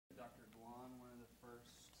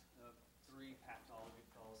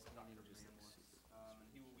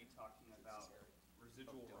talking about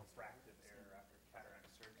residual refractive error after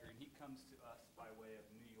cataract surgery. And he comes to us by way of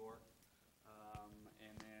New York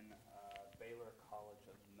and then Baylor College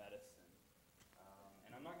of Medicine.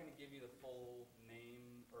 And I'm not going to give you the full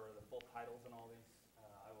name or the full titles and all these.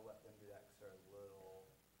 I will let them do that because they're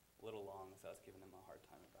a little long, so I was giving them a hard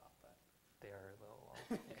time about that. They are a little long.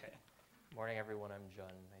 Okay. Morning, everyone. I'm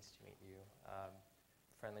Jun. Nice to meet you.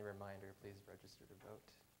 Friendly reminder, please register to vote.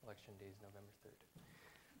 Election day is November 3rd.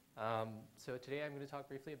 So today I'm going to talk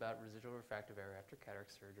briefly about residual refractive error after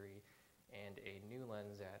cataract surgery and a new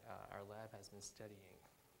lens that our lab has been studying.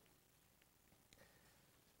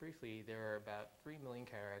 Briefly, there are about 3 million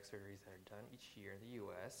cataract surgeries that are done each year in the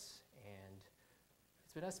US, and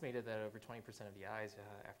it's been estimated that over 20% of the eyes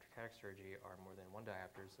after cataract surgery are more than 1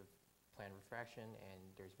 diopters of planned refraction, and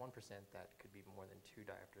there's 1% that could be more than 2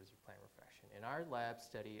 diopters of planned refraction. In our lab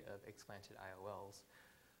study of explanted IOLs,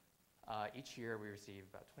 each year we receive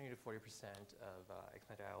about 20 to 40% of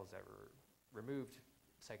explanted IOLs that were removed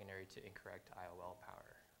secondary to incorrect IOL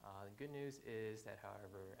power. The good news is that,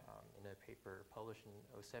 however, in a paper published in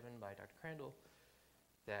 2007 by Dr. Crandall,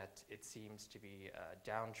 that it seems to be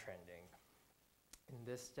downtrending. In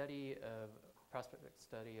this prospective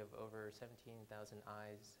study of over 17,000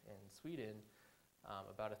 eyes in Sweden,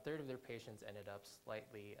 about a third of their patients ended up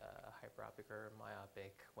slightly hyperopic or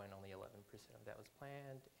myopic when only 11% of that was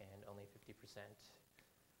planned, and only 50%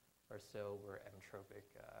 or so were emmetropic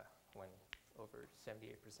when over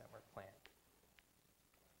 78% were planned.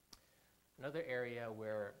 Another area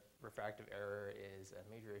where refractive error is a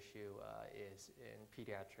major issue is in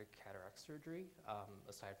pediatric cataract surgery.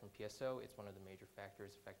 Aside from PSO, it's one of the major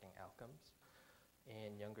factors affecting outcomes.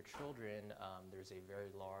 In younger children, there's a very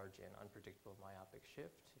large and unpredictable myopic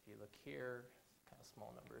shift. If you look here, kind of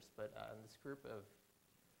small numbers, but in this group of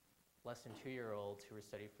less than 2-year-olds who were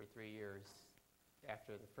studied for 3 years,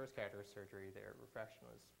 after the first cataract surgery, their refraction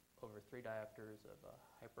was over 3 diopters of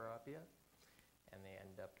hyperopia, and they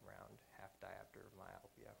end up around half diopter of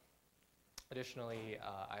myopia. Additionally,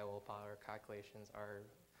 IOL power calculations are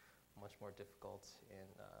much more difficult in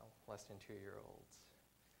less than 2-year-olds.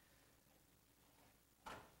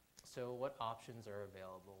 So what options are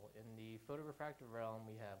available? In the photorefractive realm,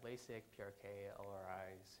 we have LASIK, PRK,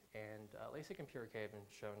 LRIs, and LASIK and PRK have been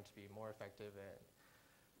shown to be more effective and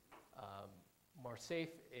more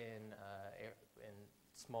safe in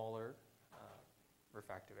smaller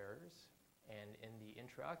refractive errors. And in the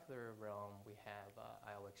intraocular realm, we have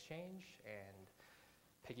IOL exchange and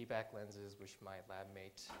piggyback lenses, which my lab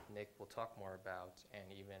mate Nick will talk more about,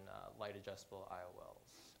 and even light adjustable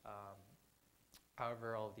IOLs.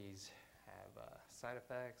 However, all of these have side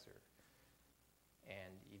effects,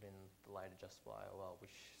 and even the light adjustable IOL,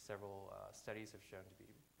 which several studies have shown to be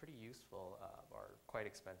pretty useful, are quite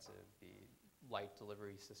expensive. The light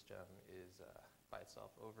delivery system is by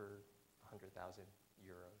itself over 100,000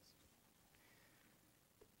 euros.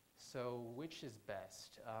 So which is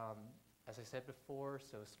best? As I said before,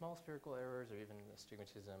 so small spherical errors or even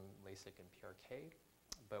astigmatism, LASIK and PRK.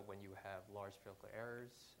 But when you have large spherical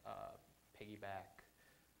errors, piggyback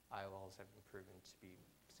IOLs have been proven to be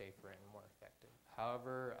safer and more effective.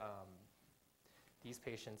 However, these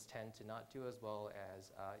patients tend to not do as well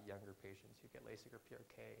as younger patients who get LASIK or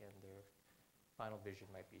PRK, and their final vision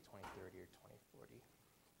might be 20/30 or 20/40.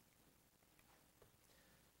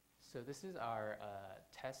 So this is our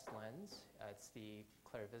test lens. It's the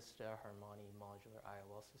Claravista Harmony Modular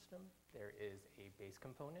IOL system. There is a base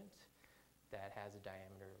component that has a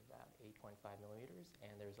diameter of about 8.5 millimeters,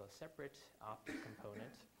 and there's a separate optic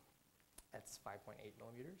component that's 5.8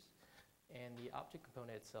 millimeters. And the optic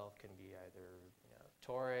component itself can be either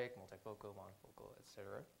toric, multifocal, monofocal,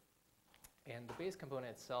 etc. And the base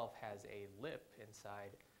component itself has a lip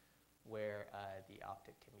inside where the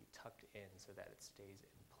optic can be tucked in so that it stays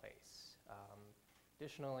in place.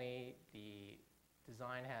 Additionally, the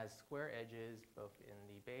design has square edges both in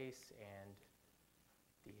the base and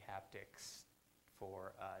the haptics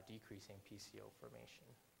for decreasing PCO formation.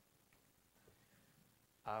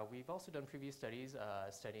 We've also done previous studies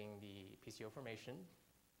studying the PCO formation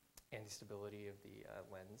and the stability of the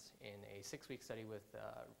lens. In a 6-week study with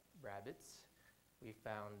rabbits, we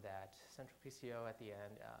found that central PCO at the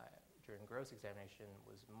end during gross examination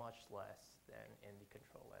was much less than in the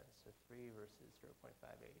control lens, so 3 versus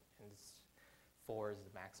 0.58, and 4 is the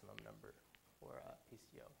maximum number for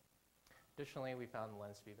PCO. Additionally, we found the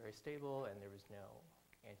lens to be very stable, and there was no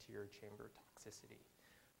anterior chamber toxicity.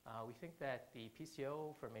 We think that the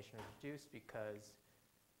PCO formation was reduced because,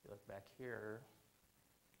 if you look back here,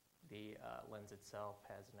 the lens itself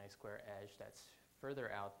has a nice square edge that's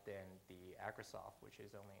further out than the Acrosoft, which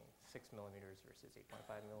is only 6 millimeters versus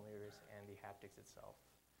 8.5 millimeters, and the haptics itself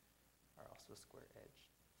are also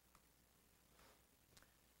square-edged.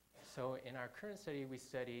 So in our current study, we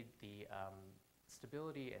studied the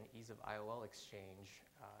stability and ease of IOL exchange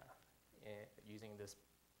using this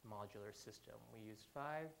modular system. We used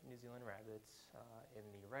 5 New Zealand rabbits. In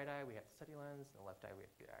the right eye, we have the study lens. In the left eye, we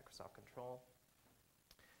have the Acrosoft control.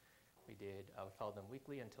 We followed them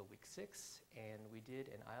weekly until week 6, and we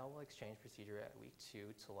did an IOL exchange procedure at week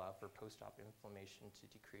 2 to allow for post-op inflammation to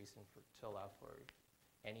decrease and to allow for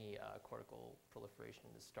any cortical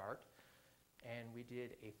proliferation to start. And we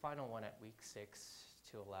did a final one at week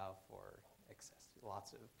 6 to allow for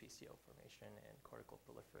lots of PCO formation and cortical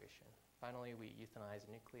proliferation. Finally, we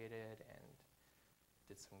euthanized, nucleated, and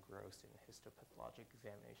did some gross and histopathologic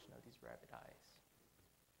examination of these rabbit eyes.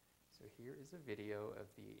 So here is a video of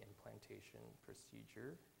the implantation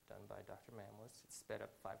procedure done by Dr. Mamlis. It's sped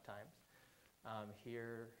up 5 times.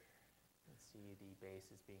 Here, you can see the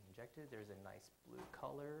base is being injected. There's a nice blue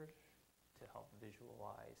color to help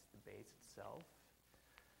visualize the base itself.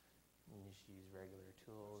 And you just use regular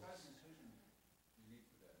tools. What size incision do you need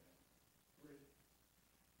for that, man? 3.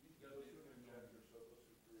 You need to go to an injector, so let's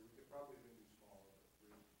do 3. We could probably even do smaller, but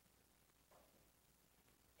 3.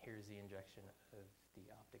 Here's the injection of the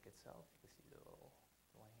optic itself. You can see the little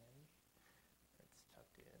flange. It's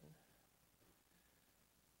tucked in.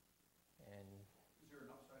 And is there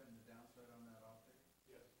an upside and a downside on that optic?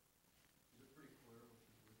 Yes. Is it pretty clear, which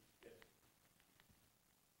is good? Yes.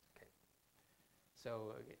 okay.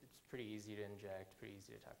 So it's pretty easy to inject, pretty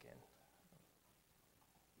easy to tuck in.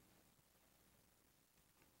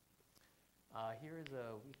 Here is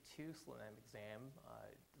a week 2 slit lamp exam.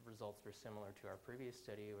 The results were similar to our previous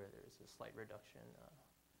study where there's a slight reduction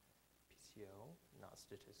PCO, not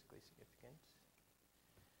statistically significant.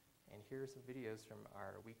 And here are some videos from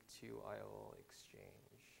our week 2 IOL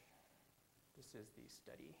exchange. This is the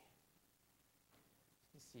study.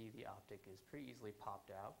 You see the optic is pretty easily popped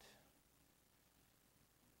out.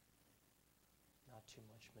 Not too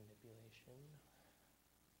much manipulation.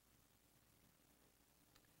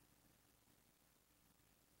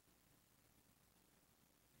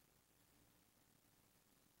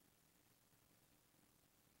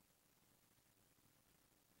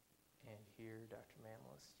 And here, Dr.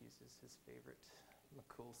 Mamlis uses his favorite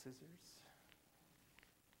McCool scissors.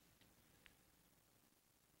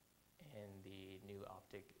 And the new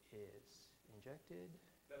optic is injected.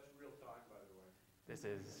 That's real time, by the way. This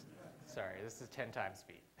is 10 times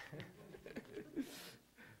speed.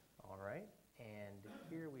 All right, and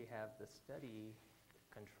here we have the study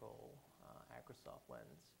control Acrosoft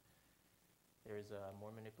lens. There's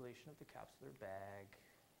more manipulation of the capsular bag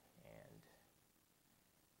and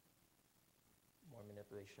more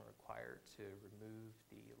manipulation required to remove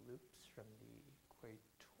the loops from the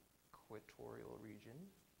equatorial region.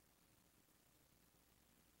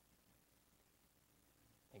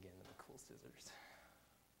 Again, the McCool scissors.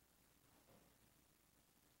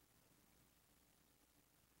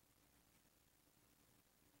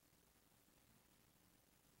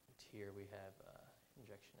 And here we have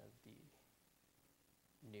injection of the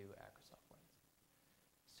new Acrosoft lens.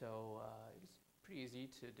 So it was pretty easy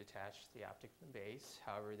to detach the optic from the base.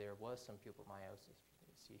 However, there was some pupil miosis, you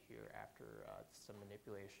can see here, after some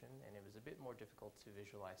manipulation, and it was a bit more difficult to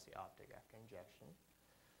visualize the optic after injection.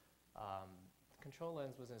 Control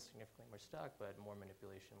lens wasn't significantly more stuck, but more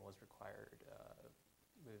manipulation was required,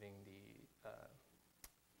 removing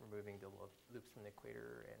the loops from the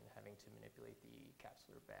equator and having to manipulate the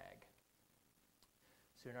capsular bag.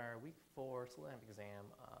 So in our week 4 slit lamp exam,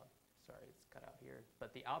 sorry, it's cut out here, but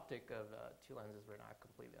the optic of 2 lenses were not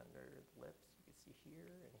completely under the lips. You can see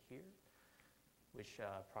here and here, which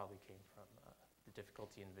probably came from the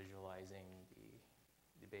difficulty in visualizing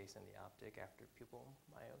the base and the optic after pupil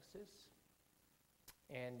miosis.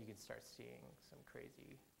 And you can start seeing some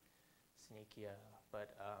crazy synechia,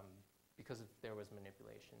 but because there was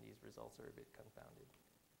manipulation, these results are a bit confounded.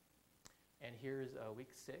 And here's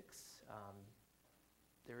week 6.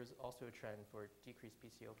 There is also a trend for decreased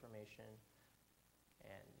PCO formation,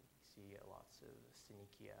 and you see lots of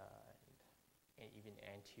synechia and even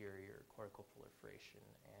anterior cortical proliferation,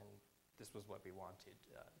 and this was what we wanted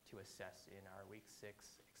to assess in our week 6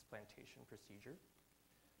 explantation procedure.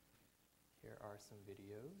 Here are some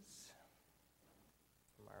videos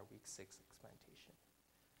from our week 6 explantation.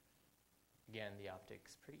 Again, the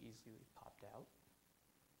optic's pretty easily popped out,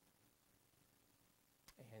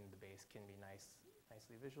 and the base can be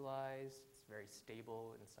nicely visualized. It's very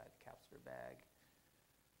stable inside the capsular bag.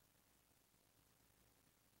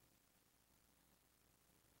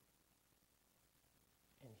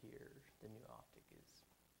 here, the new optic is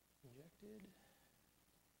injected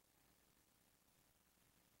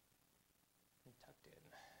and tucked in.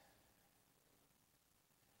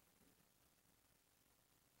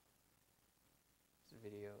 This is a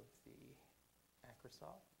video of the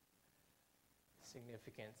Acrosoft.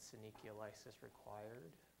 Significant synechialysis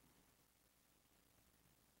required.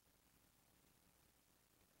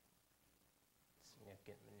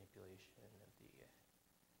 Significant manipulation of the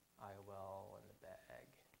IOL and the bag.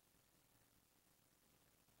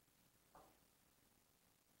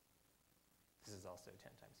 This is also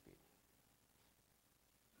 10 times speed.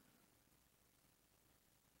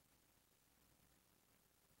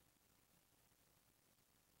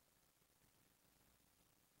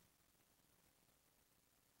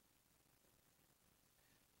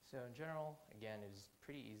 So in general, again, it is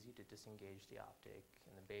pretty easy to disengage the optic,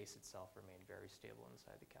 and the base itself remained very stable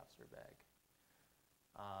inside the capsular bag.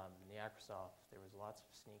 In the Acrosoft, there was lots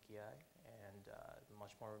of sneaky eye and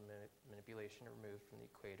much more manipulation removed from the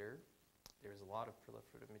equator. There was a lot of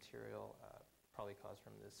proliferative material, probably caused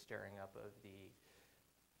from the stirring up of the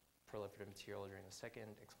proliferative material during the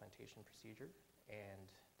second explantation procedure,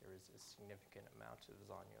 and there was a significant amount of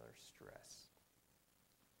zonular stress.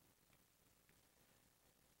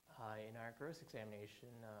 In our gross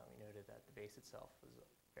examination, we noted that the base itself was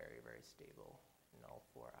very, very stable in all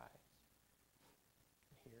 4 eyes.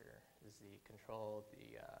 Here is the control.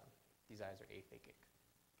 These eyes are aphakic.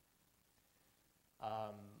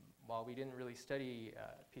 While we didn't really study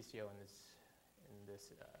PCO in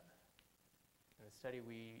this study,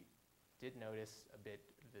 we did notice a bit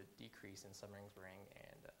the decrease in Summering's ring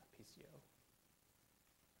and PCO.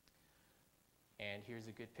 And here's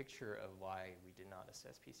a good picture of why we did not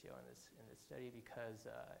assess PCO in this study, because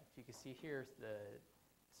if you can see here, the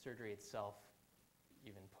surgery itself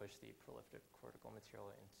even pushed the proliferative cortical material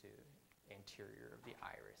into anterior of the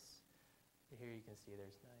iris. And here you can see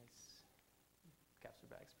there's nice, capsular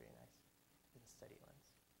bag's pretty nice in the study lens.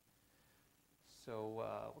 So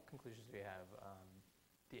what conclusions do we have?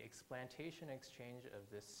 The explantation exchange of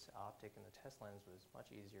this optic and the test lens was much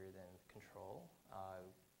easier than control.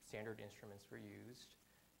 Standard instruments were used,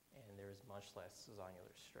 and there was much less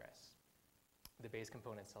zonular stress. The base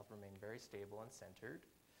component itself remained very stable and centered.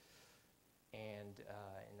 And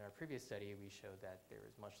in our previous study, we showed that there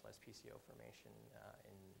was much less PCO formation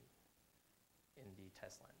in the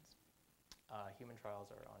test lens. Human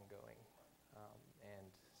trials are ongoing,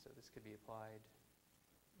 and so this could be applied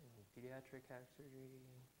in pediatric cataract surgery,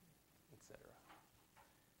 etc.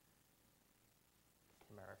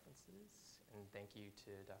 For my references, and thank you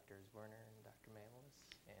to Drs. Werner and Dr. Mamelis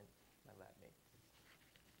and my lab mates.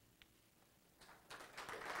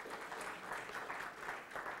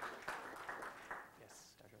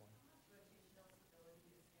 Yes, Dr. Werner. Rotational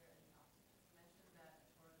stability is there in the optic? You mentioned that a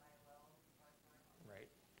toric IOL requires more.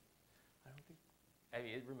 Right. I don't think, I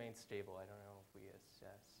mean, it remains stable. I don't know if we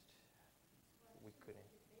assessed, we couldn't.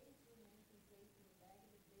 The base remains in place in the bag,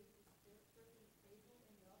 and the base is still perfectly stable,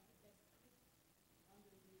 and the optic has twist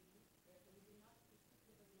under the review there, but we did not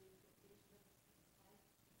specifically evaluate rotation of despite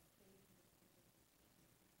space in the picture.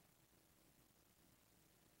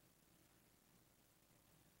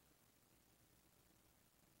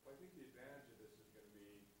 Well, I think the advantage of this is going to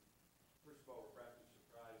be, first of all, refractive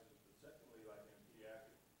surprises, but secondly, like in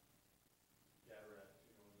pediatric cataract,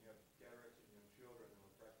 when you have cataracts in young children, the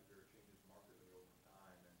refractive error changes markedly over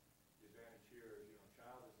time. And the advantage here is, a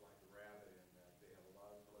child is like a rabbit in that they have a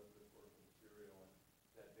lot of proliferative cortical material, and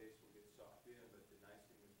that base will get sucked in, but the nice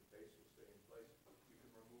thing is the base will stay in place. You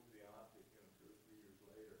can remove the optic, 2 or 3 years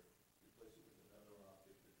later, replace it with another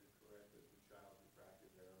optic that could correct the child's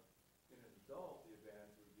refractive error. In an adult, the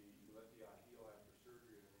advantage would be you let the eye heal after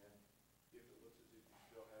surgery, and then if it looks as if you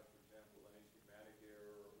still have, for example, an astigmatic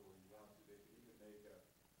error, or you want to, they can even make a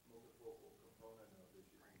multifocal component of this.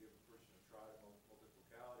 You can give a person a try to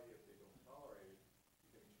multifocality. If they don't tolerate it,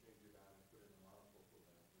 you can exchange it out and put in a monofocal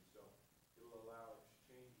lens. And so it'll allow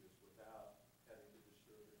exchanges without having to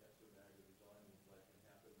disturb the capsular design like can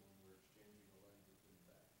happen when we're exchanging a lens within the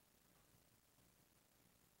bag.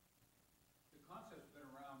 The concept's been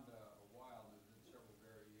around a while. There's been several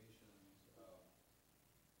variations.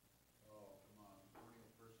 Come on, Bernie,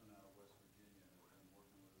 a person out of West Virginia, has been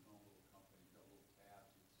working with his own little company. He's got little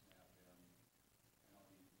tabs he'd snap in.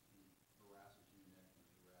 He harasses you, Nick, and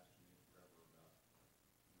he's harassed me forever about,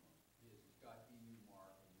 he's got EU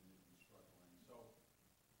mark and he's been struggling. So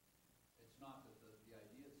it's not that the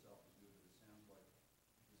idea itself is new, but it sounds like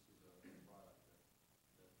this is a product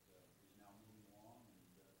that is now moving along. And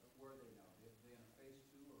where are they now? They in a phase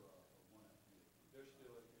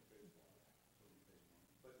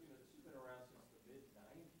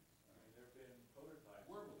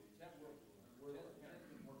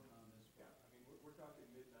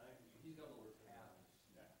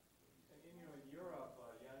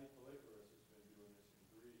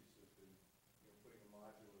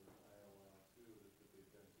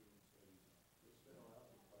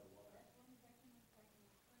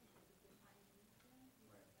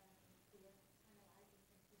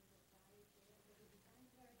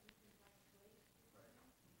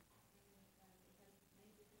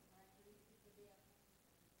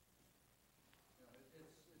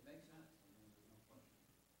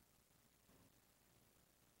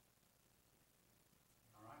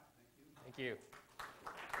you.